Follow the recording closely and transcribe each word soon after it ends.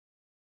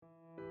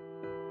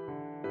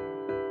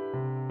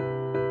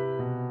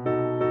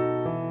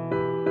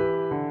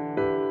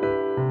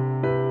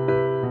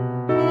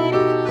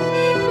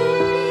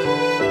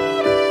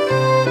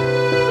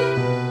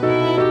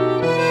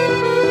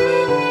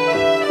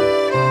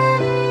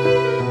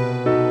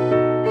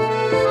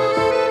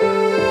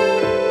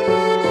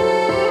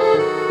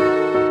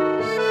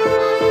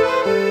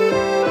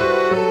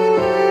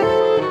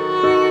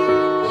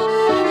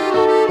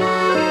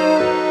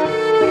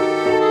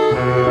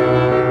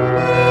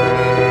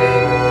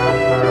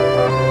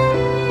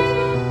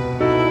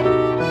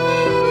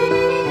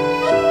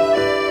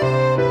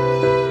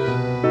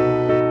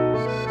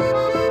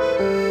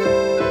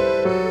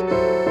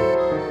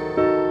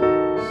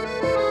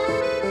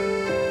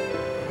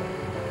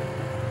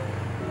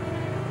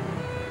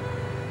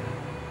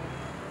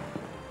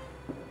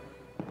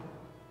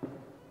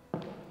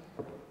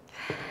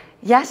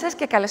Γεια σας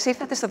και καλώς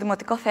ήρθατε στο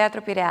Δημοτικό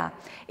Θέατρο Πειραιά.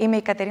 Είμαι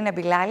η Κατερίνα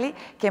Μπιλάλη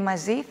και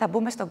μαζί θα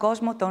μπούμε στον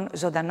κόσμο των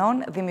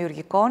ζωντανών,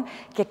 δημιουργικών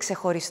και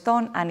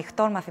ξεχωριστών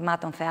ανοιχτών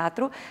μαθημάτων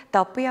θεάτρου, τα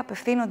οποία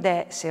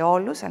απευθύνονται σε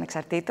όλους,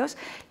 ανεξαρτήτως,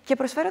 και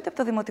προσφέρονται από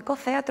το Δημοτικό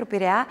Θέατρο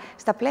Πειραιά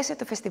στα πλαίσια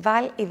του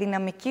φεστιβάλ «Η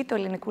Δυναμική» του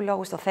Ελληνικού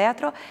Λόγου στο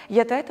Θέατρο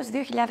για το έτος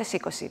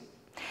 2020.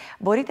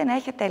 Μπορείτε να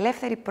έχετε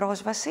ελεύθερη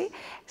πρόσβαση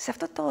σε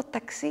αυτό το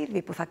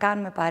ταξίδι που θα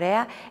κάνουμε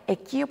παρέα,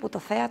 εκεί όπου το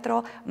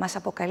θέατρο μας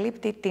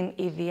αποκαλύπτει την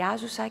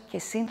ιδιάζουσα και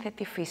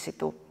σύνθετη φύση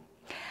του.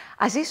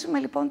 Ας ζήσουμε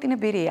λοιπόν την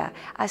εμπειρία,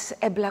 ας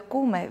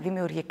εμπλακούμε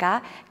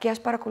δημιουργικά και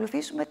ας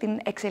παρακολουθήσουμε την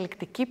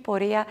εξελικτική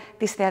πορεία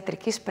της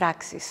θεατρικής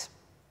πράξης.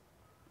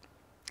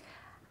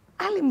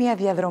 Άλλη μια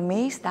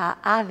διαδρομή στα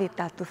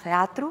άδυτα του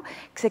θεάτρου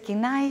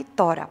ξεκινάει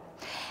τώρα.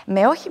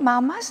 Με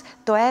όχημά μας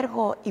το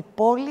έργο «Η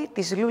Πόλη»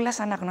 της Λούλας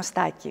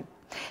Αναγνωστάκη.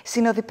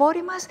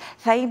 Συνοδοιπόροι μας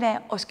θα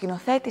είναι ο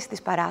σκηνοθέτης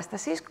της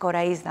παράστασης,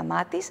 Κοραής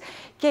Δαμάτης,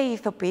 και οι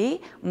ηθοποιοί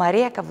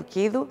Μαρία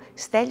Καβουκίδου,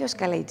 Στέλιος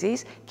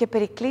Καλαϊτζής και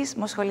Περικλής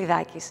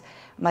Μοσχολιδάκης.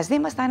 Μαζί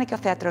μας θα είναι και ο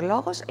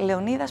θεατρολόγος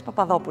Λεωνίδας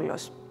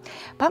Παπαδόπουλος.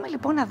 Πάμε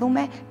λοιπόν να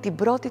δούμε την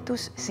πρώτη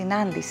τους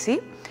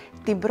συνάντηση,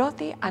 την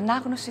πρώτη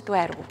ανάγνωση του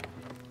έργου.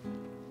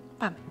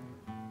 Πάμε.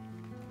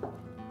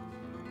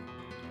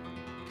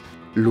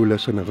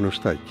 Λούλας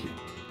Αναγνωστάκη.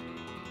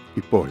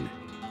 Η Πόλη.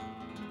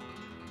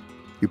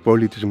 Η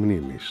πόλη της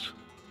μνήμης,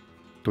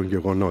 των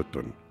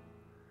γεγονότων,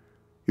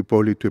 η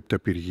πόλη του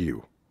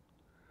επταπηργείου,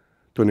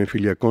 των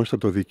εμφυλιακών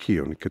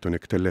στρατοδικείων και των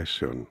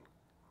εκτελέσεων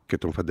και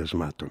των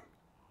φαντασμάτων.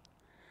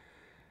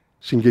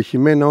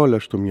 Συγκεχημένα όλα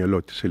στο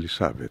μυαλό της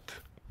Ελισάβετ,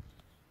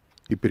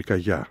 η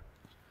πυρκαγιά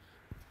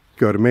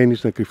και ο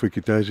Αρμένης να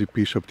κρυφοκοιτάζει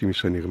πίσω από την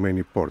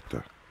εισανοιγμένη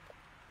πόρτα,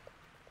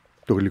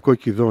 το γλυκό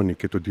κηδόνι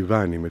και το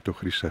τιβάνι με το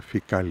χρυσαφί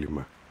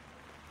κάλυμα,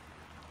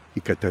 η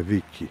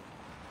καταδίκη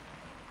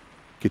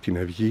και την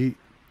αυγή,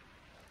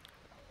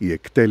 η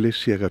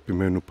εκτέλεση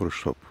αγαπημένου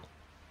προσώπου.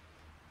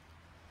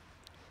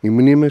 Οι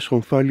μνήμες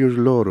ομφάλιος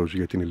λόρος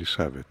για την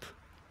Ελισάβετ.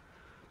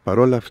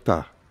 Παρόλα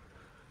αυτά,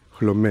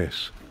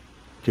 χλωμές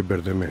και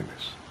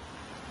μπερδεμένες.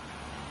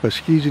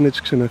 Πασχίζει να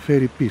τις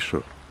ξαναφέρει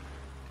πίσω.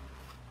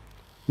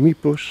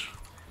 Μήπως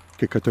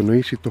και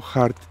κατανοήσει το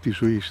χάρτη της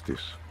ζωής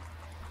της,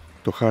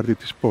 το χάρτη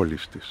της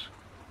πόλης της.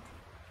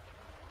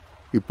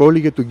 Η πόλη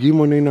για τον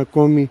Κίμωνα είναι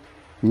ακόμη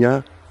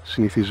μια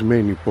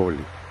συνηθισμένη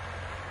πόλη.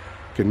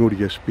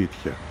 Καινούρια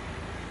σπίτια,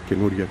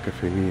 καινούρια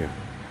καφενεία,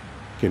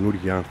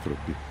 καινούργιοι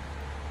άνθρωποι.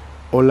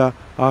 Όλα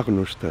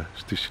άγνωστα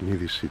στη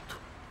συνείδησή του.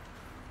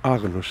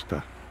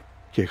 Άγνωστα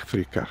και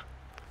εχθρικά.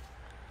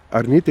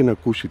 Αρνείται να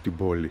ακούσει την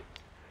πόλη,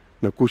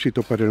 να ακούσει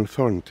το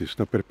παρελθόν της,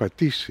 να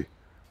περπατήσει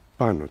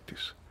πάνω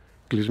της.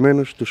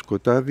 Κλεισμένος στο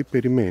σκοτάδι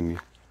περιμένει,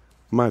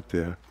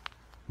 μάταια,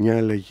 μια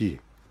αλλαγή,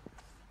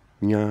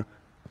 μια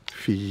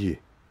φυγή.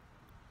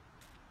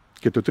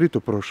 Και το τρίτο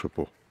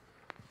πρόσωπο,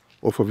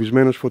 ο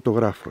φοβισμένος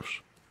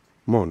φωτογράφος,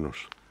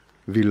 μόνος,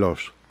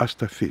 δειλός,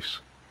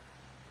 ασταθής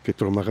και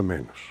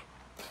τρομαγμένος.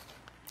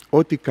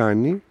 Ό,τι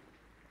κάνει,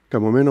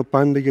 καμωμένο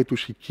πάντα για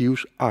τους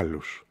οικείους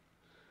άλλους.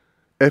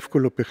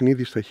 Εύκολο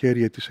παιχνίδι στα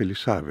χέρια της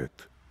Ελισάβετ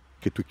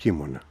και του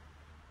Κίμωνα.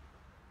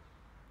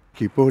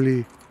 Και η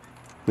πόλη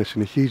να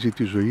συνεχίζει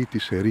τη ζωή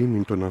της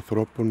ερήμην των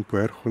ανθρώπων που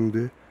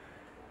έρχονται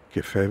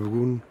και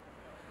φεύγουν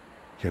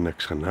για να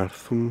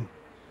ξανάρθουν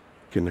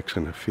και να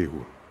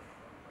ξαναφύγουν.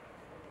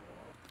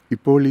 Η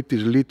πόλη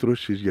της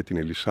λύτρωσης για την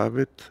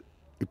Ελισάβετ,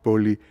 η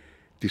πόλη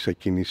της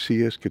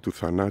ακινησίας και του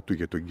θανάτου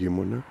για τον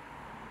Κίμωνα,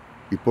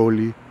 η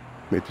πόλη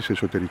με τις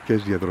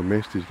εσωτερικές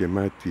διαδρομές της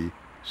γεμάτη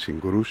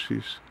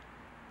συγκρούσεις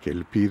και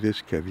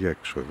ελπίδες και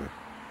αδιέξοδα.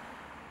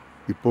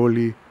 Η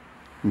πόλη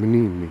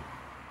μνήμη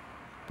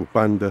που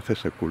πάντα θα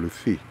σε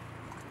ακολουθεί,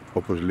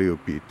 όπως λέει ο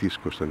ποιητής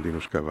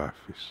Κωνσταντίνος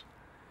Καβάφης.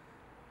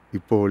 Η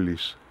πόλη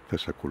θα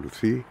σε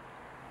ακολουθεί,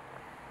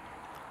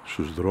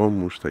 στους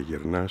δρόμους θα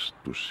γερνάς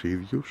τους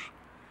ίδιους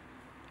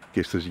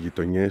και στις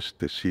γειτονιές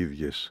τις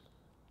ίδιες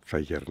θα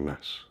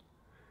γερνάς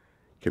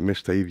και μες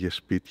στα ίδια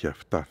σπίτια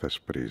αυτά θα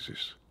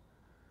σπρίζεις.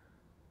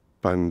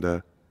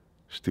 Πάντα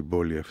στην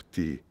πόλη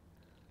αυτή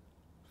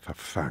θα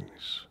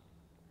φθάνεις.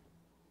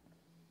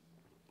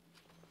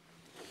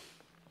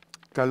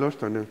 Καλώς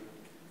ήτανε.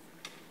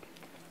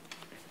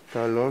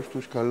 Καλώς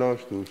τους,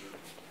 καλώς τους.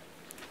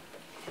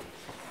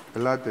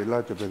 Ελάτε,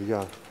 ελάτε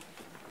παιδιά.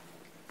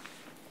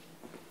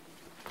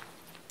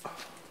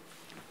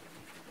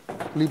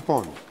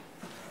 Λοιπόν,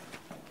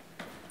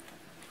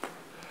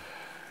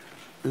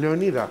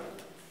 Λεωνίδα,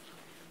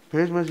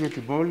 πες μας για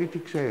την πόλη, τι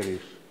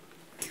ξέρεις.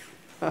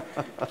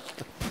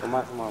 Το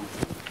μάθημά μου.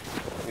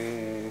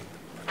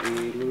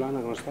 Η Λούλα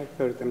Αναγνωστάκη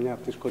θεωρείται μια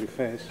από τις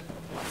κορυφαίες,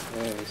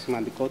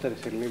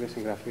 σημαντικότερες Ελληνίδες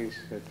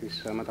συγγραφείς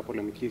της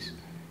μεταπολεμικής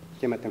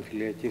και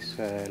μετεμφυλιακής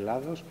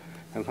Ελλάδος.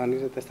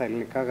 Εμφανίζεται στα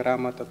ελληνικά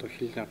γράμματα το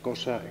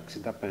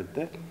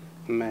 1965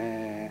 με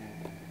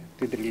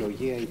την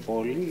τριλογία «Η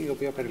Πόλη», η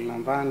οποία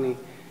περιλαμβάνει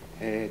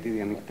τη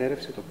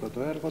διανυκτέρευση, το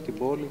πρώτο έργο, την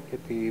πόλη και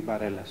την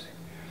παρέλαση.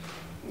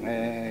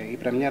 Η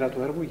πρεμιέρα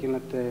του έργου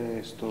γίνεται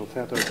στο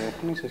Θέατρο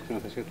Τέχνης, σε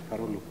σκηνοθεσία του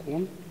Καρόλου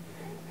Κουν,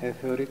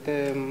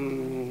 θεωρείται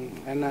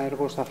ένα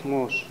έργο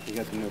σταθμός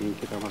για την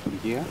ελληνική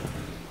δραματουργία.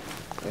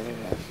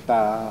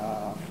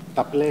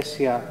 Τα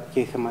πλαίσια και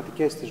οι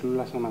θεματικές της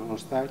Λούλας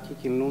Αναγνωστάκη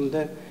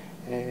κινούνται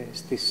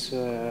στις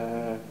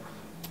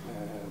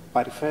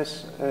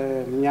παρυφές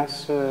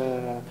μιας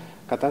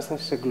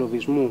κατάστασης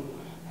εγκλωβισμού,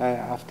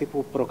 αυτή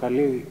που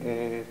προκαλεί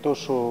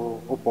τόσο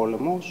ο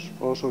πόλεμος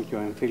όσο και ο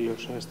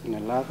εμφύλιος στην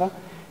Ελλάδα,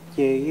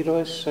 και οι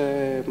ήρωες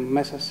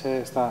μέσα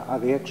στα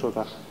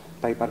αδιέξοδα,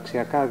 τα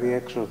υπαρξιακά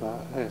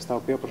αδιέξοδα τα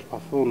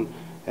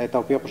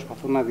οποία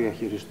προσπαθούν να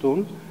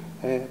διαχειριστούν,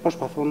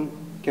 προσπαθούν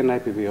και να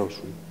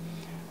επιβιώσουν.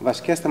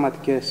 Βασικές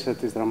θεματικές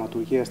της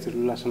δραματουργίας της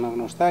Λούλας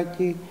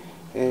Αναγνωστάκη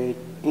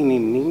είναι η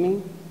μνήμη,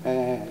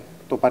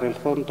 το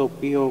παρελθόν το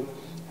οποίο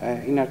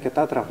είναι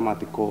αρκετά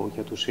τραυματικό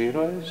για τους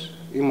ήρωες,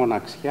 η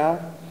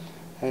μοναξιά,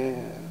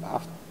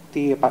 αυτή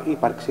η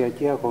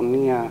υπαρξιακή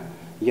αγωνία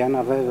για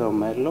ένα βέβαιο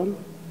μέλλον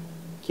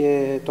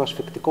και το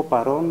ασφικτικό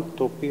παρόν,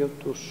 το οποίο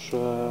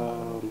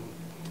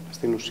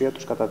στην ουσία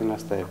τους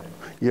καταδυναστεύει.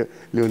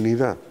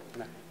 Λεωνίδα,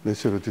 ναι. Να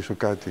σε ρωτήσω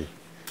κάτι.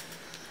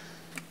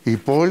 Η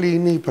πόλη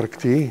είναι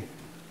υπαρκτή.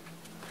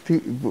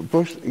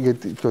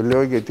 Το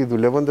λέω γιατί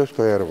δουλεύοντας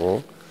στο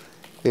έργο,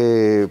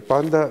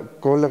 πάντα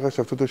κόλλαγα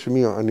σε αυτό το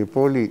σημείο. Αν η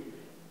πόλη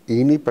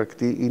είναι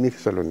υπαρκτή, είναι η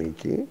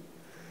Θεσσαλονίκη,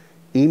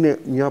 είναι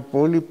μια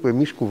πόλη που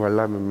εμείς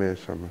κουβαλάμε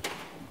μέσα μας.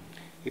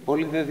 Η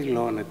πόλη δεν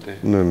δηλώνεται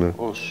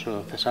ως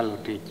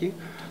Θεσσαλονίκη,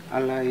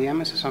 αλλά οι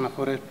έμεσες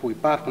αναφορές που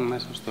υπάρχουν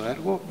μέσα στο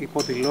έργο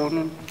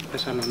υποδηλώνουν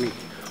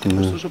Θεσσαλονίκη.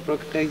 Ωστόσο,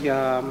 πρόκειται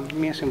για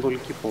μια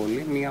συμβολική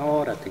πόλη, μια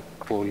όρατη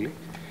πόλη,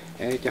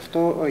 και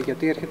αυτό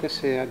γιατί έρχεται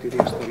σε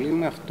αντιδιαστολή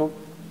με αυτό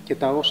και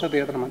τα όσα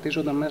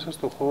διαδραματίζονται μέσα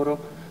στο χώρο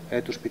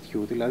του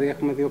σπιτιού. Δηλαδή,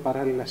 έχουμε δύο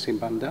παράλληλα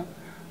σύμπαντα.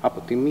 Από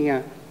τη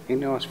μία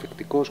είναι ο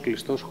ασφικτικός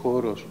κλειστός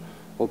χώρος,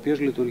 ο οποίος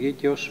λειτουργεί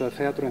και ως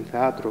θέατρο εν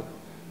θεάτρο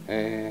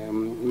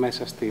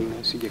μέσα στο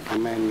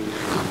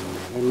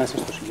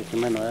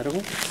συγκεκριμένο έργο.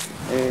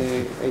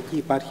 Εκεί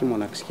υπάρχει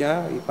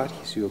μοναξιά,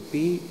 υπάρχει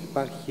σιωπή,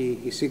 υπάρχει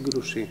η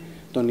σύγκρουση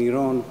των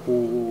ηρώων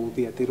που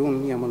διατηρούν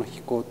μια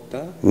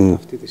μοναχικότητα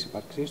αυτή της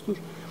ύπαρξής τους,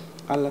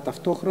 αλλά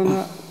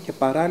ταυτόχρονα και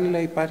παράλληλα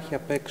υπάρχει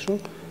απ' έξω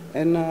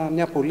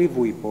μια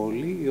πολύβουη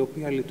πόλη, η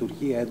οποία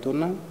λειτουργεί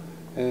έντονα,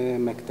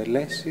 με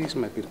εκτελέσεις,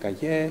 με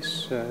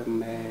πυρκαγιές,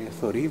 με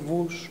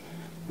θορύβους,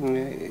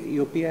 η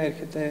οποία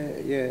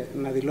έρχεται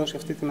να δηλώσει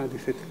αυτή την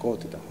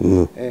αντιθετικότητα.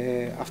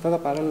 Αυτά τα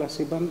παράλληλα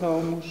σύμπαντα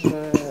όμως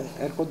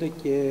έρχονται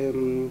και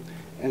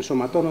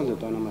ενσωματώνονται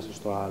το ένα μέσα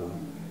στο άλλο,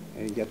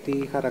 γιατί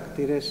οι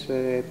χαρακτήρες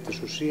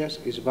της ουσίας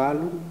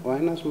εισβάλλουν ο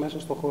ένας μέσα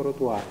στο χώρο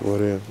του άλλου.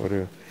 Ωραία,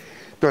 ωραία.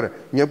 Τώρα,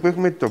 μια που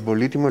έχουμε τον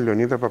πολύτιμο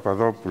Λεωνίδα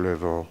Παπαδόπουλου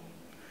εδώ,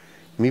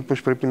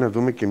 μήπως πρέπει να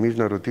δούμε και εμείς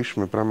να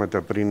ρωτήσουμε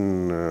πράγματα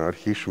πριν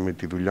αρχίσουμε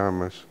τη δουλειά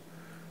μας,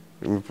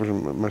 μήπως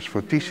μας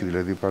φωτίσει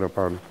δηλαδή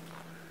παραπάνω.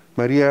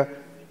 Μαρία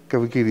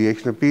Καβουκίδου,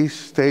 έχεις να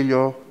πεις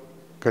Στέλιο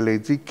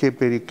Καλαϊτζή και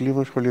Περικλή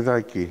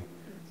Μοσχολιδάκη.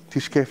 Τι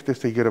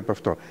σκέφτεστε γύρω από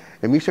αυτό?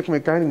 Εμείς έχουμε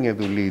κάνει μια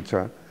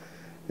δουλίτσα,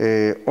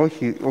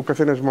 όχι ο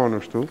καθένας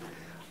μόνος του,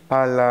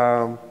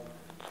 αλλά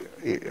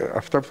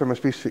αυτά που θα μας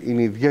πεις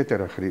είναι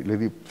ιδιαίτερα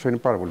δηλαδή θα είναι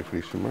πάρα πολύ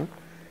χρήσιμα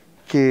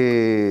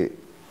και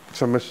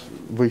θα μας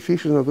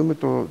βοηθήσει να δούμε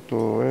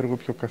το έργο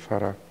πιο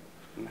καθαρά.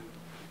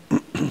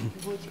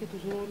 Εγώ έτσι για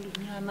τους ρόλους,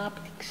 μια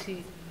ανάπτυξη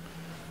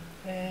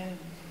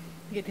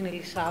για την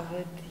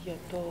Ελισάβετ, για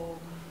το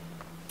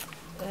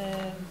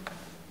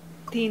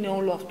τι είναι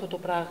όλο αυτό το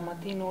πράγμα,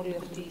 τι είναι όλη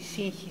αυτή η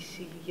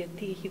σύγχυση,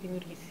 γιατί έχει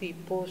δημιουργηθεί,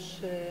 πώς...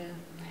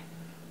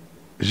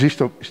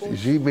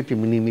 Ζει με τη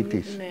μνήμη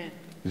της. Ναι.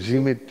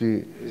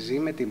 Ζει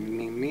με τη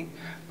μνήμη,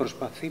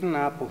 προσπαθεί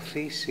να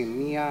αποθήσει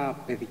μια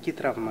παιδική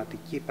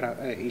τραυματική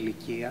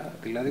ηλικία,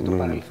 δηλαδή το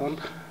παρελθόν,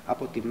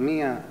 από τη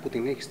μία που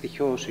την έχει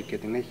στοιχιώσει και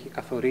την έχει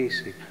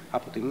καθορίσει,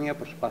 από τη μία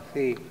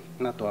προσπαθεί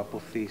να το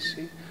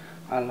αποθήσει,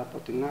 αλλά από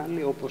την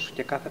άλλη, όπως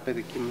και κάθε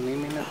παιδική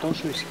μνήμη, είναι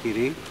τόσο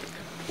ισχυρή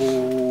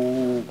που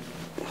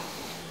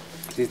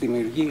της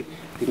δημιουργεί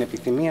την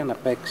επιθυμία να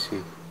παίξει,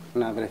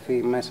 να βρεθεί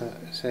μέσα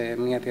σε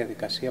μια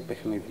διαδικασία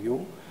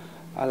παιχνιδιού,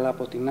 αλλά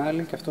από την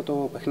άλλη και αυτό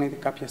το παιχνίδι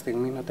κάποια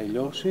στιγμή να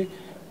τελειώσει,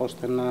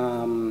 ώστε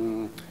να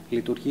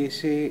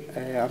λειτουργήσει,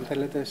 αν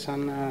θέλετε,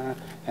 σαν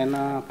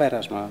ένα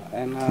πέρασμα,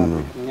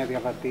 μια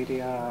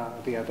διαβατήρια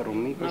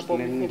διαδρομή προς την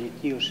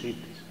ενηλικίωσή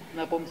της.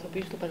 Να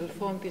απομυθοποιήσει το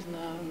παρελθόν της,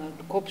 να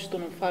κόψει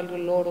τον ομφάλιο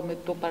λόρο με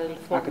το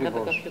παρελθόν κατά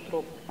κάποιο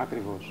τρόπο.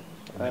 Ακριβώς.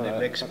 Είναι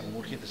λέξη που μου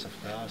έρχεται σε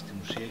αυτά στην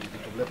ουσία, γιατί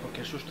το βλέπω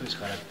και στους τρεις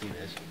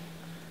χαρακτήρες.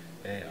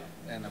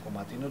 Ένα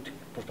κομμάτι είναι ότι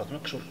προσπαθούν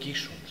να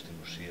εξορκίσουν στην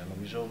ουσία.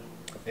 Νομίζω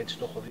έτσι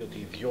το έχω δει, ότι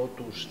οι δυο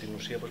τους στην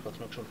ουσία προσπαθούν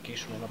να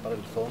εξορκίσουν ένα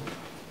παρελθόν.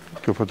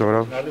 Και ο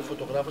φωτογράφος. Και ο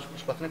φωτογράφος που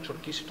προσπαθεί να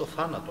εξορκίσει το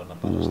θάνατο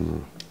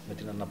με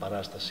την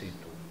αναπαράστασή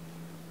του.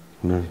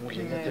 Ναι. Μου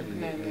γεννιέται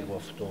λίγο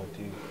αυτό,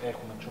 ότι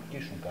έχουν να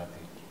εξορκίσουν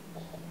κάτι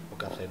ο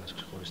καθένας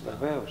ξεχωριστά.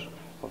 Βεβαίως.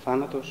 Ο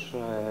θάνατος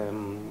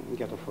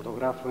για τον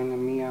φωτογράφο είναι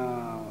μία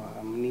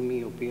μνήμη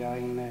η οποία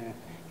είναι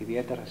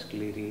ιδιαίτερα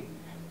σκληρή.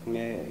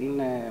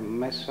 Είναι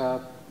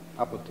μέσα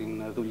από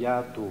την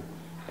δουλειά του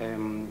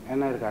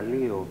ένα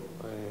εργαλείο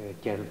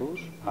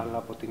κέρδους, αλλά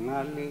από την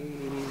άλλη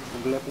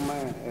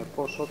βλέπουμε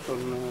πόσο τον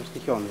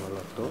στοιχιώνει όλο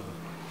αυτό.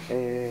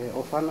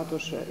 Ο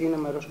θάνατος είναι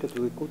μέρος και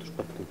του δικού τους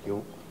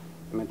παιχνιδιού,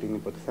 με την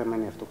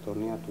υποτιθέμενη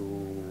αυτοκτονία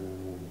του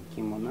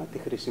Κίμωνα. Τη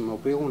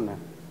χρησιμοποιούν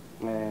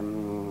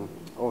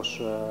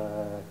ως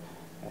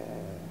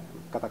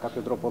κατά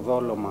κάποιο τρόπο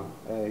δόλωμα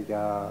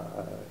για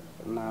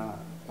να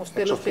ως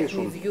τέλος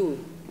παιχνιδιού.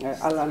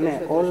 Αλλά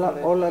ναι,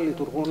 όλα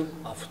λειτουργούν.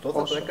 Αυτό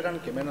θα το έκαναν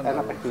και με έναν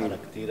άλλο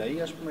χαρακτήρα,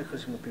 ή ας πούμε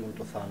χρησιμοποιούν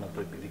το θάνατο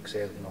επειδή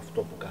ξέρουν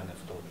αυτό που κάνει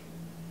αυτός?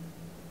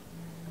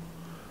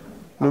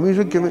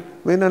 Νομίζω και με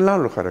έναν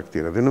άλλο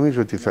χαρακτήρα. Δεν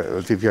νομίζω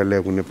ότι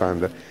διαλέγουν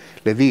πάντα.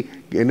 Δηλαδή,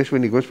 ένας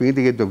ποινικός που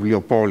γίνεται για το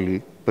βιβλίο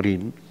Πόλη,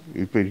 πριν,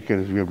 υπήρχε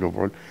ένας βιβλίο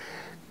Πόλη,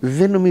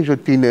 δεν νομίζω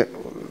ότι είναι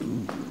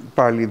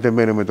πάλι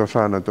δεμένο με το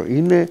θάνατο.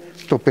 Είναι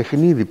το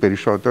παιχνίδι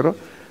περισσότερο,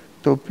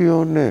 το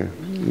οποίο, ναι,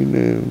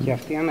 είναι... Και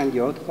αυτή η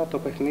αναγκαιότητα, το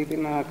παιχνίδι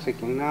να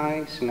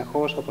ξεκινάει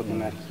συνεχώς από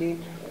την αρχή,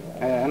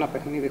 ένα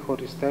παιχνίδι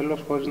χωρίς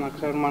τέλος, χωρίς να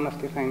ξέρουμε αν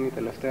αυτή θα είναι η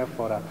τελευταία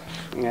φορά.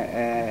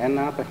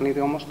 Ένα παιχνίδι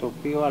όμως το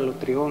οποίο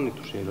αλωτριώνει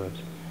τους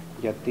ήρωες,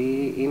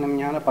 γιατί είναι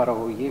μια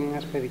αναπαραγωγή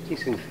μιας παιδικής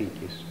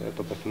συνθήκης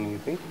το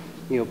παιχνίδι,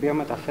 η οποία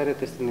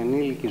μεταφέρεται στην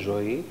ενήλικη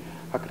ζωή,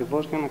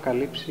 ακριβώς για να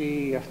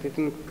καλύψει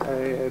αυτή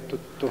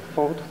το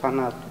φόβο του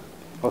θανάτου.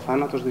 Ο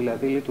θάνατος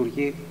δηλαδή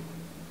λειτουργεί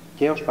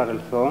και ως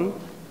παρελθόν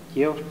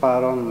και ως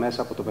παρόν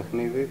μέσα από το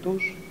παιχνίδι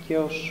τους και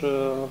ως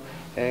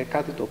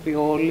κάτι το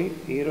οποίο όλοι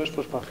οι ήρωες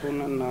προσπαθούν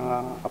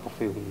να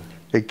αποφύγουν.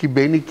 Εκεί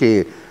μπαίνει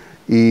και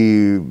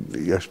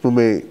ας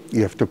πούμε,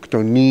 η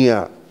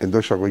αυτοκτονία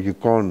εντός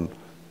εισαγωγικών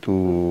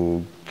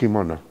του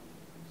Κίμωνα.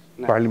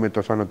 Ναι. Πάλι με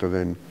το θάνατο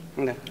δεν είναι.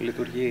 Ναι,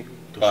 λειτουργεί.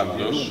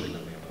 Πάντως,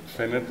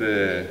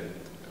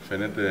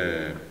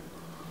 φαίνεται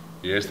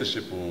η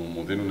αίσθηση που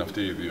μου δίνουν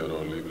αυτοί οι δύο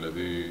ρόλοι,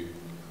 δηλαδή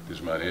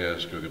της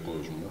Μαρίας και ο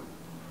δικός μου,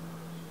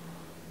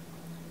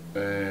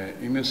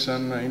 είναι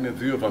σαν να είναι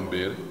δύο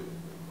βαμπύρ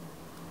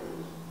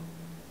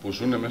που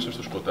ζουν μέσα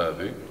στο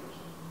σκοτάδι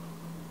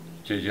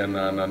και για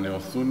να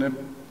ανανεωθούν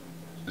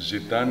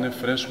ζητάνε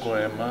φρέσκο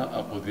αίμα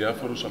από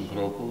διάφορους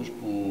ανθρώπους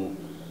που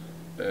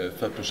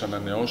θα τους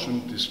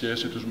ανανεώσουν τη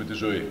σχέση τους με τη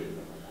ζωή.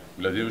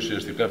 Δηλαδή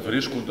ουσιαστικά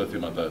βρίσκουν τα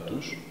θύματά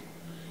τους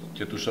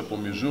και τους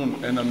απομυζούν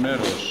ένα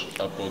μέρος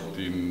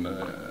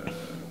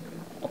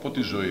από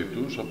τη ζωή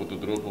τους, από τον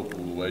τρόπο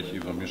που έχει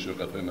δομήσει ο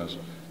καθένας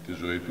τη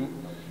ζωή του,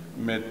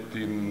 με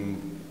την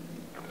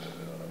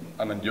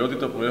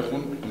αναγκαιότητα που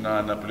έχουν να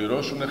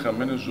αναπληρώσουν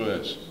χαμένες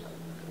ζωές.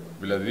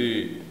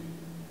 Δηλαδή,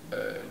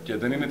 και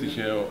δεν είναι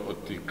τυχαίο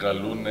ότι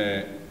καλούν,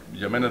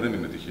 για μένα δεν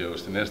είναι τυχαίο,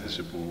 στην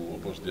αίσθηση που,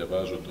 όπως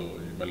διαβάζω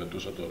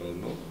μελετούσα το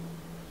ρόλο,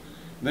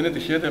 δεν είναι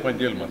τυχαία τα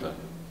επαγγέλματα.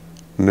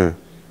 Ναι.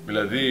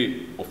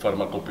 Δηλαδή, ο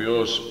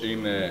φαρμακοποιός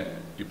είναι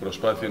η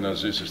προσπάθεια να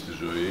ζήσει στη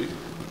ζωή,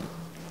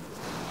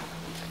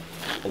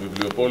 ο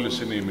βιβλιοπόλης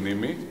είναι η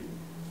μνήμη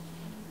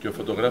και ο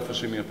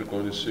φωτογράφος είναι η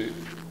απεικόνηση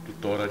του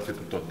τώρα και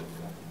του τότε.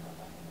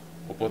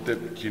 Οπότε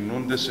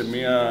κινούνται σε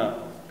μια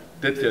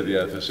τέτοια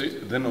διάθεση.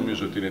 Δεν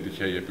νομίζω ότι είναι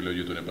τυχαία η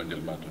επιλογή των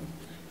επαγγελμάτων.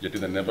 Γιατί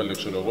δεν έβαλε,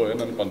 ξέρω εγώ,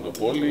 έναν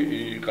παντοπόλη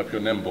ή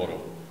κάποιον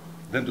έμπορο.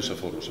 Δεν τους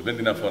αφορούσε. Δεν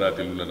την αφορά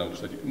τη Λούλα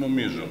Αναγνωστάκη.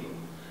 Νομίζω.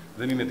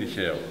 Δεν είναι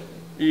τυχαίο.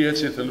 Ή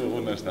έτσι θέλω εγώ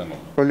να αισθάνομαι.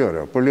 Πολύ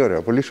ωραίο, πολύ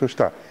ωραίο, πολύ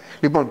σωστά.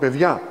 Λοιπόν,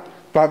 παιδιά,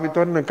 πάμε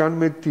τώρα να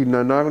κάνουμε την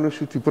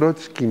ανάγνωση της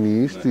πρώτης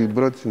σκηνής, την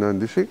πρώτη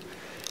συνάντηση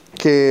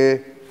και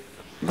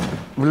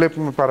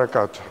βλέπουμε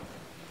παρακάτω.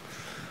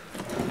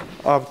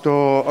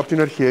 Από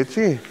την αρχή,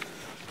 έτσι.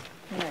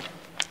 Ναι.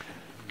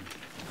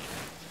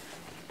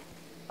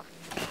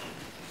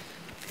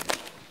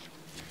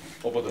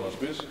 Όποτε μας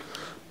πεις.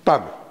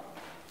 Πάμε.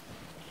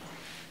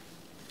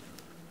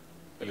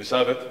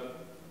 Ελισάβετ.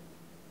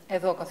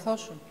 Εδώ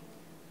καθόσουν.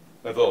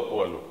 Εδώ,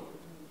 πού αλλού?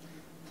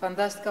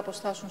 Φαντάστηκα πως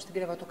στάσουν στην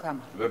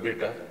κρεβατοκάμαρα. Δεν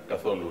μπήκα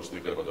καθόλου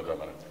στην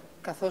κρεβατοκάμαρα.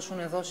 Καθόσουν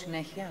εδώ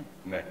συνέχεια.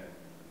 Ναι.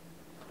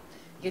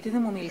 Γιατί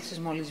δεν μου μίλησες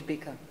μόλις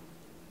μπήκα?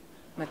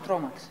 Με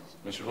τρόμαξες.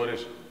 Με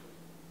συγχωρείς.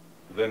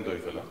 Δεν το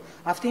ήθελα.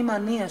 Αυτή η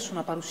μανία σου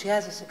να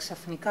παρουσιάζεσαι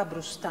ξαφνικά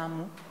μπροστά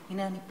μου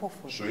είναι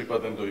ανυπόφορη. Σου είπα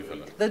δεν το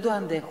ήθελα. Δεν το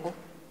αντέχω.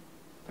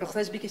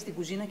 Προχθές μπήκες στην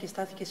κουζίνα και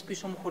στάθηκες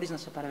πίσω μου χωρίς να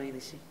σε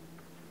παραείδηση.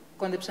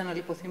 Κόντεψα να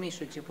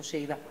λιποθυμίσω έτσι όπως σε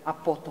είδα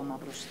απότομα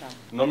μπροστά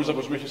μου. Νόμιζα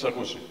πως με είχες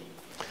ακούσει.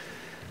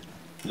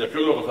 Για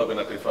ποιο λόγο θα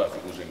έμπαινα κρυφά στην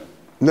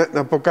κουζίνα?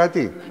 Να πω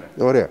κάτι.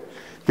 Ναι. Ωραία.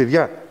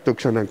 Παιδιά, το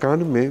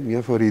ξανακάνουμε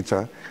μια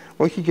φορίτσα,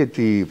 όχι για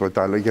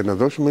τίποτα άλλο, για να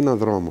δώσουμε έναν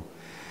δρόμο.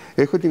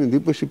 Έχω την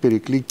εντύπωση,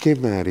 Περικλή και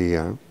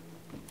Μαρία,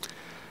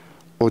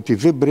 ότι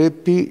δεν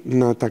πρέπει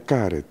να τα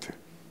κάρετε.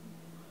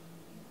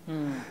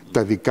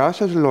 Τα δικά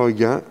σας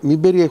λόγια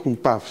μην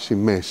περιέχουν παύση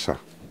μέσα.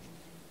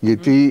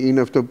 Γιατί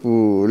είναι αυτό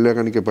που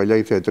λέγανε και παλιά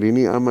οι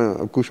θεατρίνοι, άμα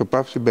ακούσω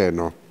παύση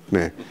μπαίνω.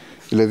 Ναι.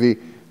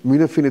 Δηλαδή,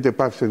 μην αφήνετε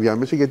παύση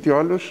ενδιάμεσα, γιατί ο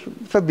άλλος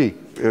θα μπει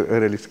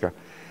ρεαλιστικά.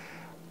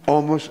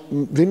 Όμως,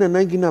 δεν είναι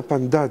ανάγκη να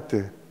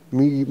απαντάτε.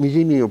 Μην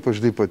γίνει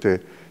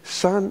οπωσδήποτε.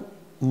 Σαν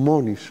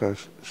μόνοι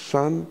σας,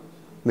 σαν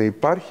να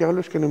υπάρχει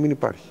άλλος και να μην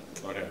υπάρχει.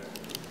 Ωραία.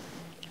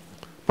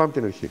 Πάμε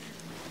την αρχή.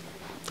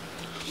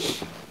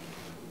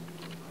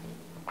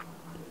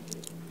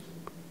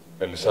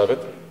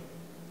 Ελισάβετ.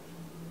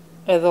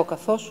 Εδώ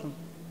καθόσουν.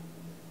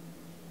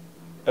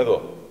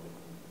 Εδώ.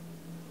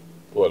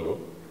 Πού αλλού?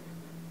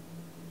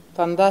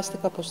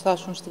 Φαντάστηκα πως θα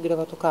ήσουν στην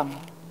κρεβατοκάμαρα.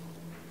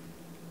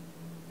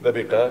 Δεν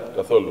μπήκα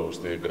καθόλου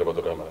στην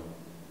κρεβατοκάμαρα.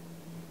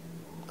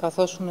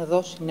 Καθόσουν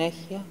εδώ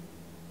συνέχεια.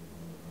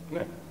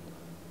 Ναι.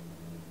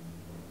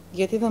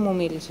 Γιατί δεν μου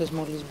μίλησες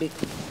μόλις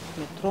μπήκα?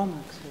 Με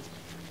τρόμαξες.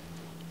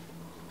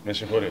 Με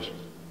συγχωρείς.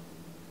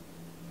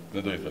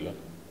 Δεν το ήθελα.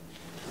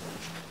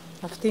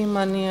 Αυτή η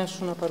μανία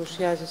σου να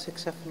παρουσιάζεσαι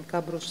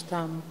ξαφνικά μπροστά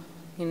μου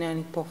είναι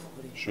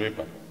ανυπόφορη. Σου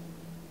είπα.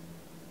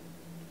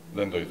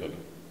 Δεν το ήθελα.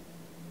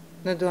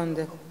 Δεν το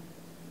αντέχω.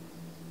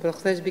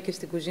 Προχθές μπήκε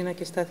στην κουζίνα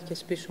και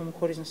στάθηκες πίσω μου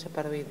χωρίς να σε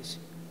παροείδησε.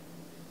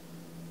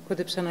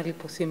 Κόντεψα να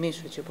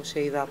λιποθυμίσω έτσι όπως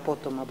σε είδα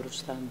απότομα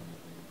μπροστά μου.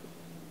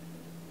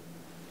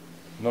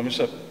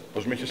 Νόμιζα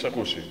πως με είχες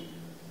ακούσει.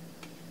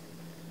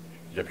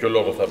 Για ποιο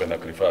λόγο θα έμπαινα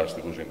κρυφά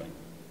στην κουζίνα?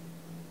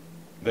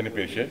 Δεν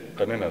υπήρχε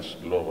κανένας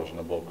λόγος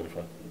να μπω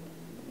κρυφά.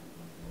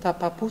 Τα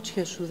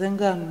παπούτσια σου δεν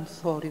κάνουν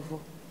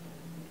θόρυβο.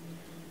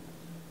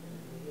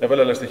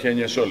 Έβαλα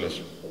λαστιχένιες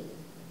όλες.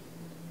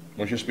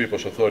 Μου είχες πει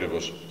πως ο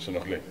θόρυβος σε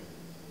ενοχλεί.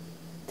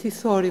 Τι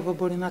θόρυβο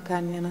μπορεί να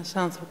κάνει ένας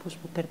άνθρωπος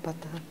που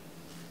περπατά?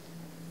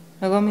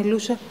 Εγώ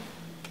μιλούσα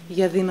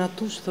για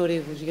δυνατούς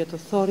θορύβους, για το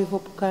θόρυβο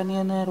που κάνει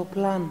ένα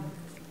αεροπλάνο.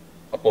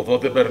 Από εδώ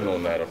δεν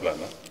περνούν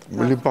αεροπλάνα.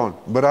 Λοιπόν,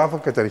 μπράβο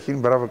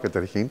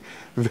καταρχήν.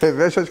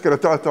 Βέβαια σας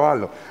κρατάω το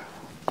άλλο.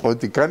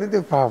 Ότι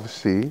κάνετε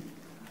παύση,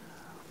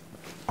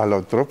 αλλά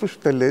ο τρόπος που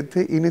τα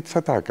λέτε είναι της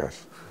ατάκας.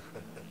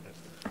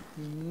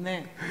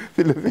 Ναι.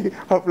 Δηλαδή,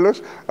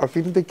 απλώς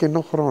αφήνετε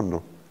κενό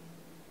χρόνο.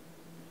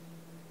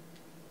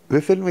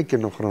 Δεν θέλουμε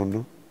κενό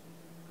χρόνο.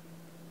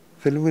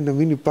 Θέλουμε να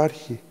μην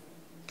υπάρχει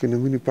και να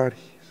μην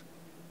υπάρχει.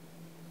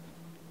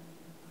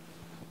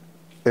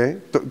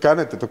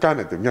 Το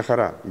κάνετε, μια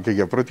χαρά. Και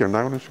για πρώτη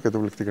ανάγνωση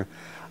καταπληκτικά.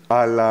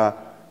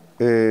 Αλλά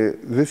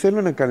δεν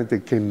θέλω να κάνετε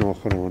κενό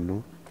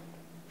χρόνο.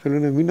 Θέλω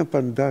να μην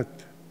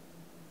απαντάτε.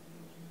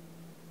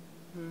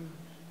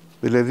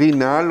 Δηλαδή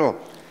είναι άλλο.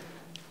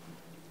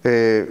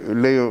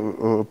 Λέει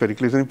ο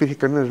Περικλής, δεν υπήρχε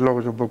κανένας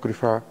λόγος να πω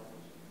κρυφά.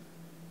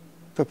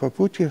 Τα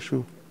παπούτσια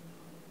σου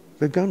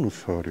δεν κάνουν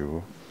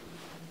θόρυβο.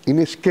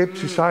 Είναι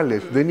σκέψεις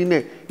άλλες. Δεν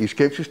είναι... Οι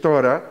σκέψεις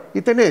τώρα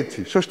ήταν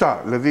έτσι,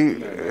 σωστά.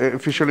 Δηλαδή,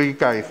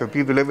 φυσιολογικά, οι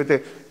ηθοποιοί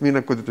δουλεύετε, μην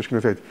ακούτε το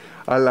σκηνοθέτη.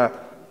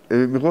 Αλλά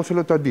εγώ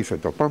θέλω το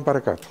αντίθετο. Πάμε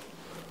παρακάτω.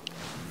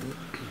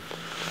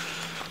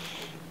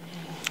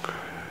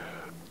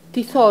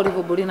 Τι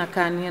θόρυβο μπορεί να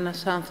κάνει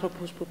ένας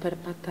άνθρωπος που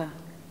περπατά?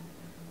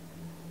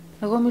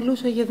 Εγώ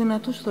μιλούσα για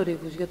δυνατούς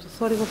θορύβους, για το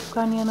θόρυβο που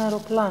κάνει ένα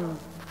αεροπλάνο.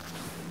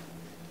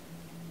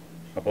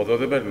 Από εδώ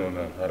δεν παίρνουν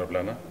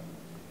αεροπλάνα.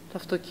 Τα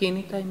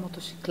αυτοκίνητα, οι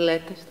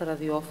μοτοσικλέτες, τα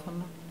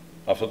ραδιόφωνα.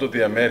 Αυτό το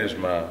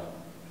διαμέρισμα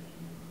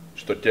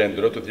στο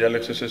κέντρο το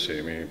διάλεξες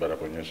εσύ, μην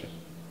παραπονιέσαι.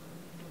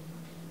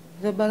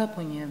 Δεν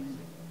παραπονιέμαι.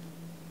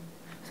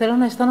 Θέλω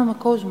να αισθάνομαι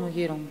κόσμο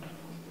γύρω μου.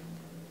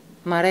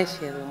 Μ' αρέσει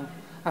εδώ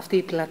αυτή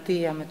η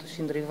πλατεία με το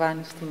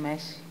συντριβάνι στη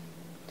μέση,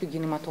 τον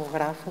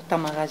κινηματογράφο, τα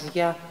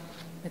μαγαζιά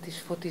με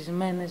τις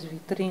φωτισμένες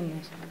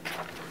βιτρίνες.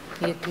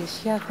 Η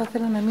εκκλησιά θα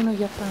ήθελα να μείνω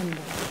για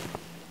πάντα.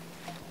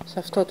 Σε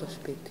αυτό το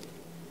σπίτι.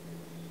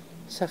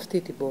 Σε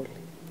αυτή την πόλη.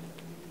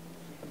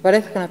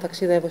 Βαρέθηκα να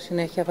ταξιδεύω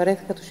συνέχεια,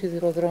 βαρέθηκα τους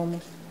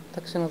σιδηροδρόμους,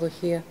 τα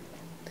ξενοδοχεία,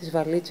 τις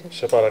βαλίτσες.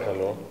 Σε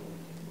παρακαλώ.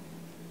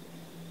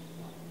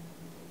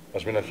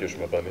 Ας μην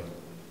αρχίσουμε πάλι.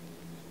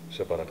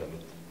 Σε παρακαλώ.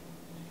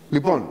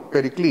 Λοιπόν,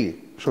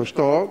 Περικλή,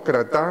 σωστό,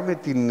 κρατάμε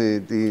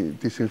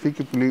τη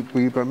συνθήκη που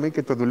είπαμε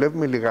και το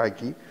δουλεύουμε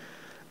λιγάκι.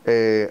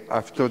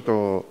 Αυτό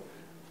το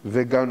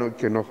δεν κάνω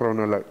κενό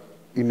χρόνο, αλλά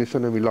είναι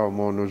σαν να μιλάω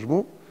μόνος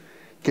μου.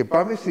 Και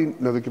πάμε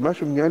να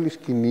δοκιμάσουμε μια άλλη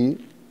σκηνή,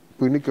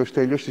 που είναι και ο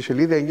Στέλιος, στη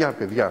σελίδα 9,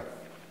 παιδιά.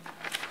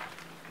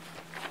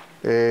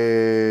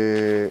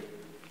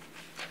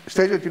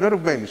 Στέλιο, την ώρα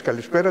που μπαίνεις,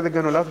 καλησπέρα, δεν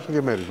κάνω λάθος στο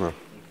διαμέρισμα.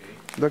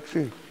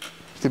 Εντάξει,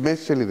 στη μέση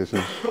της σελίδας.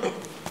 Ναι.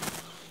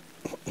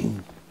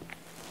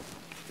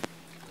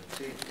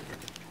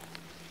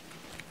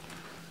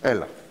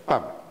 Έλα,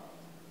 πάμε.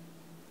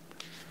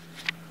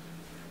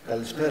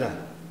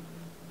 Καλησπέρα.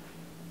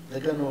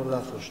 Δεν κάνω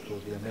λάθος στο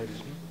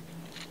διαμέρισμα.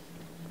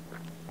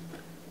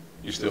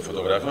 Είστε ο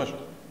φωτογράφος?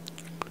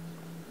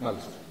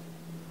 Μάλιστα.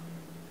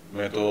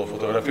 Με το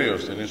φωτογραφείο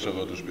στην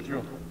είσοδο του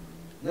σπιτιού?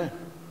 Ναι.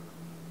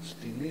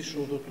 Στην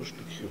είσοδο του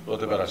σπιτιού.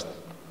 Τότε περάστε.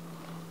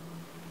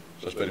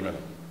 Σας περιμένω.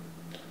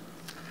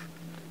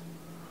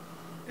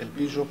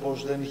 Ελπίζω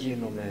πως δεν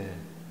γίνομαι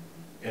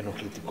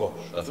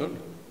ενοχλητικός. Καθόλου.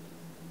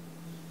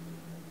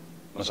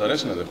 Μας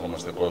αρέσει να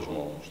δεχόμαστε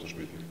κόσμο στο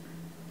σπίτι.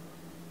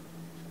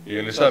 Η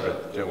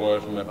Ελισάβετ και εγώ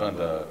έχουμε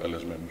πάντα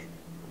καλεσμένους.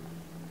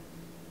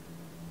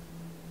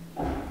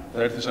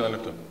 Θα έρθει σε ένα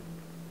λεπτό.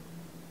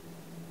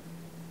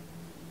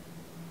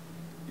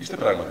 Είστε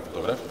πράγματι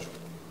φωτογράφος?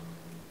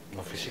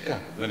 Μα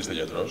φυσικά. Δεν είστε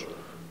γιατρός?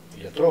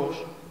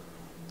 Γιατρός.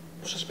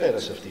 Πώς σας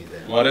πέρασε αυτή η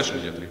ιδέα? Μου αρέσουν οι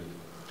γιατροί.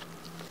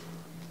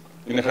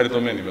 Είναι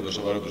χαριτωμένοι με το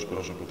σοβαρό τους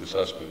πρόσωπο, τις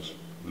άσπρες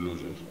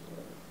μπλούζες.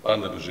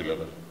 Πάντα τους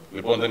ζήλευα.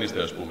 Λοιπόν, δεν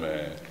είστε, ας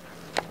πούμε,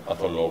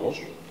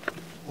 αθολόγος?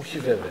 Όχι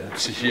βέβαια.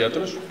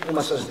 Ψυχίατρος?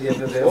 Μα σας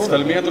διαβεβαιώ.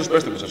 Οφθαλμίατρος,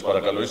 πέστε μου σας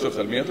παρακαλώ. Είστε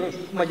οφθαλμίατρος?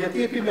 Μα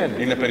γιατί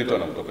επιμένετε? Είναι περιττό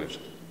να μου το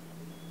κρύψετε.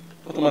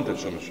 Θα το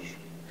μαντέψω αμέσως.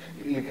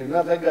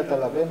 Ειλικρινά δεν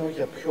καταλαβαίνω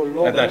για ποιο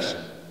λόγο... Εντάξει.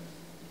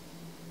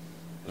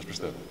 Σας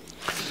πιστεύω.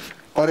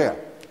 Ωραία.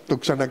 Το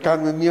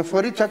ξανακάνουμε μία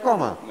φορίτσα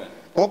ακόμα. Ναι.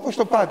 Όπως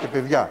το πάτε,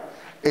 παιδιά.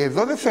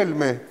 Εδώ δεν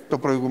θέλουμε το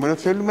προηγούμενο,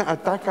 θέλουμε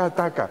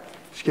ατάκα-ατάκα.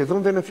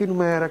 Σχεδόν δεν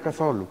αφήνουμε αέρα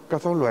καθόλου.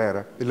 Καθόλου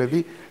αέρα.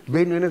 Δηλαδή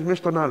μπαίνει ο ένας μέσα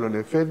στον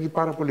άλλον. Φεύγει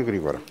πάρα πολύ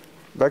γρήγορα.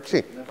 Εντάξει,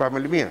 ναι. Πάμε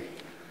άλλη μία.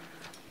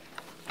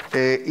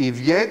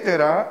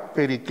 Ιδιαίτερα,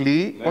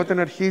 Περικλή, ναι, όταν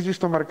αρχίζει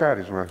το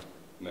μαρκάρισμα.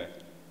 Ναι.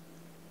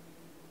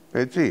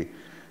 Έτσι.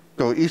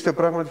 Το είστε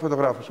πράγματι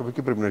φωτογράφος. Από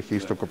εκεί πρέπει να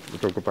αρχίσει, ναι,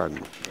 το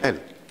κοπάνημα. Έλα.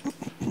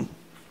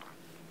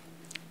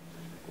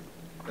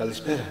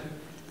 Καλησπέρα.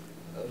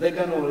 Δεν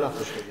κάνω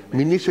λάθος.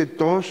 Μην είσαι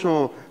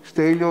τόσο,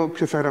 Στέλιο,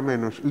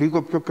 ξεθαραμένος.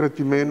 Λίγο πιο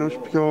κρατημένος,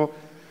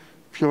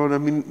 πιο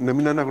να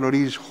μην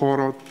αναγνωρίζεις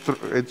χώρο,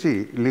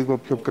 έτσι, λίγο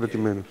πιο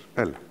κρατημένος.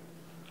 Έλα.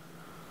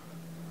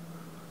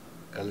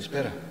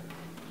 Καλησπέρα.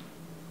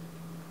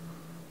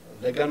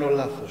 Δεν κάνω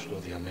λάθος το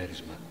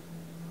διαμέρισμα.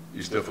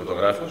 Είστε ο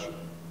φωτογράφος?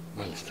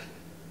 Μάλιστα.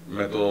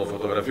 Με το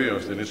φωτογραφείο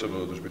στην είσοδο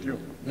του σπιτιού?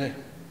 Ναι,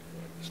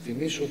 στην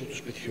είσοδο του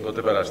σπιτιού.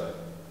 Τότε περάστε.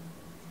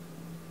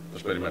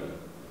 Σας περιμένω.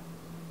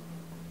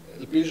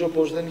 Ελπίζω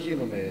πως δεν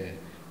γίνομαι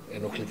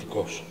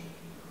ενοχλητικός.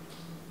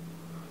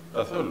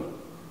 Καθόλου.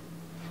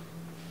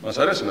 Μας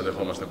αρέσει να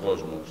δεχόμαστε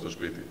κόσμο στο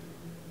σπίτι.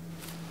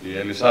 Η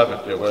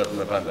Ελισάβετ και εγώ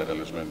έχουμε πάντα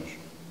καλεσμένους.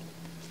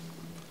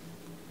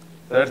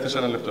 Θα έρθει σε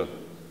ένα λεπτό.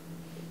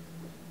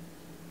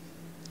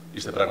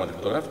 Είστε πράγματι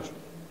φωτογράφος?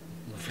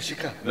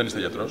 Φυσικά. Δεν είστε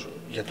γιατρός?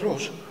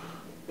 Γιατρός?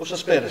 Πώς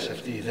σας πέρασε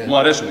αυτή η ιδέα? Μου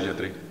αρέσουν οι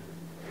γιατροί.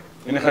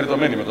 Είναι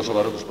χαριτωμένοι με το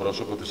σοβαρό τους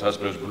πρόσωπο, τις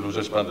άσπρες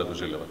μπλούζες, πάντα τους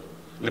ζήλευα.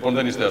 Λοιπόν,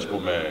 δεν είστε, ας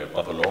πούμε,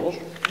 παθολόγος?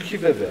 Όχι,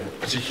 βέβαια.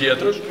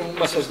 Ψυχίατρος?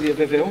 Μα σας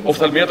διαβεβαιώ.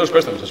 Οφθαλμίατρος,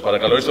 πέστε μου, σας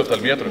παρακαλώ, είστε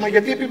οφθαλμίατρος? Μα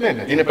γιατί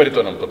επιμένετε? Είναι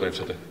περιττό να μου το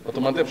κρύψετε. Θα το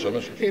μαντέψω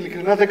αμέσως.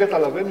 Ειλικρινά δεν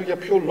καταλαβαίνω για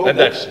ποιο λόγο.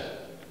 Εντάξει.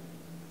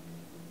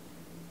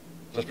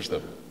 Σας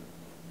πιστεύω.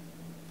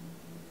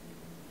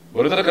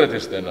 Μπορείτε να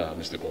κρατήσετε ένα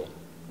μυστικό?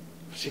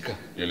 Φυσικά.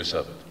 Η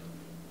Ελισάβετ.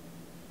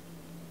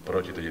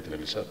 Πρόκειται για την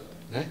Ελισάβετ?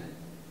 Ναι.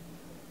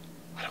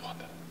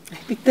 Αργότερα.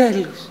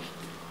 Επιτέλους.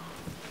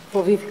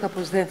 Φοβήθηκα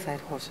πως δεν θα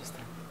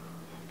ερχόσασταν.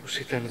 Πώς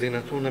ήταν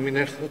δυνατόν να μην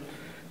έρθω?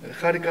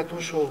 Χάρηκα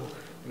τόσο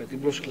με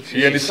την πρόσκληση.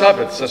 Η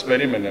Ελισάβετ σας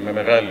περίμενε με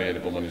μεγάλη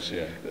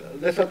ανυπομονησία.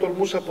 Δεν θα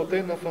τολμούσα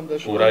ποτέ να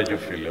φανταστώ. Κουράγιο,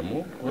 φίλε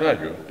μου,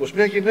 κουράγιο. Πως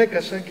μια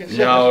γυναίκα σαν και εσάς.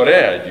 Μια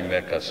ωραία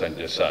γυναίκα σαν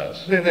και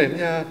εσάς. Ναι,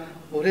 μια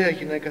ωραία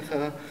γυναίκα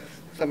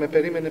θα με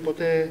περίμενε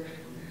ποτέ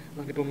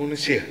με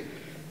ανυπομονησία.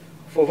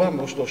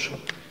 Φοβάμαι ωστόσο.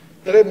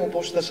 Τρέμω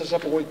πως θα σας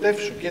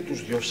απογοητεύσω και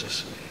τους δυο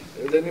σας.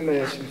 Δεν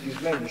είμαι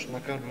συνηθισμένος να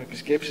κάνω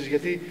επισκέψεις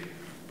γιατί,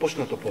 πώς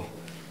να το πω,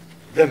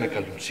 δεν με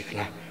καλούν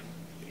συχνά.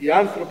 Οι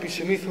άνθρωποι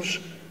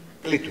συνήθως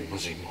πλήττουν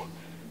μαζί μου.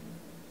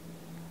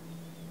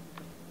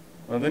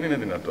 Μα δεν είναι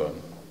δυνατόν.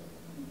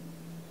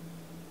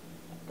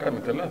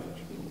 Κάνετε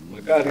λάθος.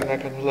 Μακάρι να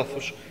έκανα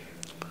λάθος.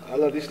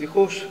 Αλλά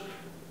δυστυχώς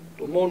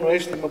το μόνο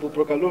αίσθημα που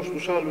προκαλώ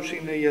στους άλλους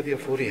είναι η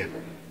αδιαφορία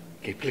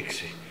και η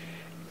πλήξη.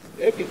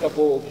 Έπειτα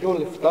από 2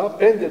 λεπτά,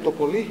 5 το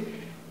πολύ,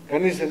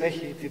 κανείς δεν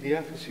έχει τη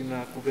διάθεση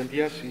να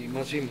κουβεντιάσει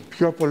μαζί μου.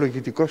 Πιο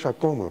απολογητικός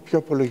ακόμα, πιο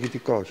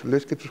απολογητικός.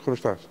 Λες και τους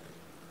χρωστάς.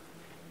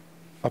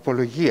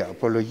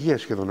 Απολογία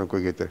σχεδόν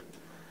ακούγεται.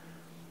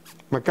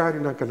 Μακάρι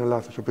να έκανα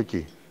λάθος από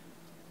εκεί.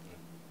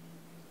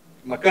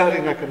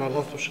 Μακάρι να έκανα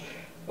λάθος,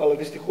 αλλά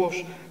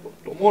δυστυχώς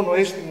το μόνο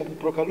αίσθημα που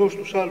προκαλώ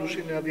στους άλλους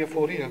είναι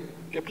αδιαφορία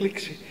και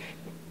πλήξη.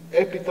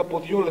 Έπειτα από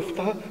 2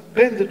 λεπτά,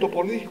 5 το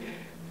πολύ,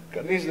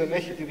 κανείς δεν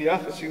έχει τη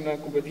διάθεση να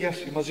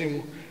κουβεντιάσει μαζί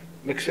μου.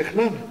 Με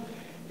ξεχνάνε.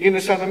 Είναι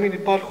σαν να μην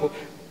υπάρχω.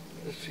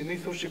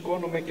 Συνήθως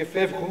σηκώνομαι και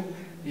φεύγω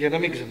για να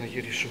μην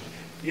ξαναγυρίσω.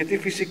 Γιατί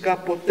φυσικά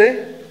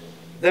ποτέ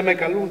δεν με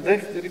καλούν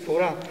δεύτερη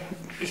φορά.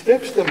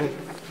 Πιστέψτε με.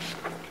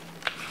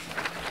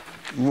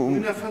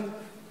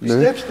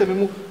 Πιστέψτε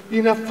με,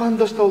 είναι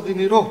αφάνταστα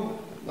οδυνηρό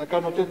να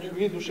κάνω τέτοιου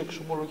είδους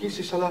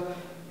εξομολογήσεις, αλλά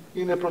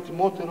είναι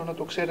προτιμότερο να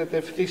το ξέρετε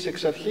ευθύς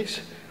εξ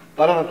αρχής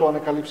παρά να το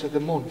ανακαλύψετε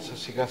μόνοι σας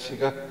σιγά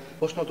σιγά.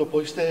 Πώς να το πω,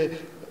 είστε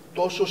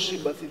τόσο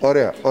συμπαθητικοί.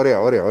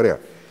 Ωραία.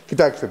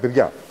 Κοιτάξτε,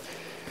 παιδιά.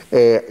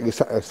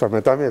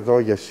 Σταματάμε εδώ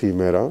για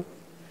σήμερα.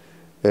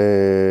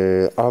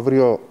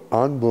 Αύριο,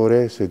 αν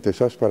μπορέσετε,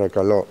 σας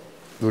παρακαλώ,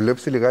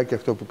 δουλέψτε λιγάκι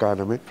αυτό που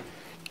κάναμε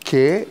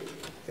και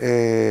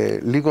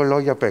λίγο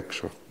λόγια απ'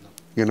 έξω,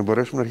 για να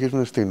μπορέσουμε να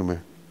αρχίσουμε να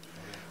στείλουμε.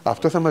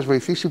 Αυτό θα μας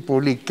βοηθήσει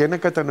πολύ και να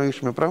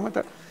κατανοήσουμε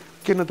πράγματα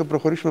και να το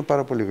προχωρήσουμε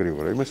πάρα πολύ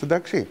γρήγορα. Είμαστε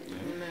εντάξει?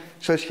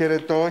 Σας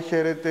χαιρετώ,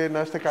 χαίρετε,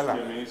 να είστε καλά.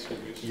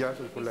 Γεια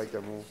σας, πουλάκια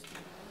μου.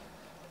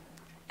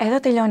 Εδώ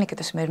τελειώνει και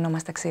το σημερινό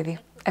μας ταξίδι.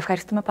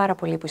 Ευχαριστούμε πάρα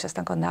πολύ που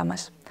ήσασταν κοντά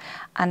μας.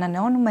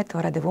 Ανανεώνουμε το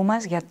ραντεβού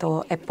μας για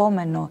το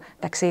επόμενο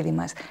ταξίδι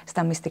μας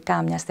στα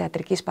μυστικά μιας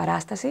θεατρικής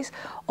παράστασης,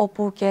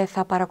 όπου και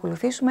θα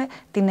παρακολουθήσουμε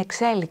την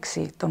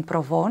εξέλιξη των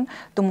προβών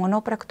του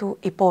μονόπρακτου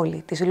 «Η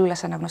Πόλη» της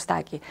Λούλας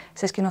Αναγνωστάκη,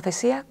 σε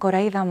σκηνοθεσία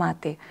Κοραή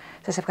Δαμάτη.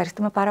 Σας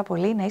ευχαριστούμε πάρα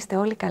πολύ, να είστε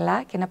όλοι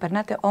καλά και να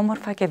περνάτε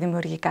όμορφα και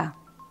δημιουργικά.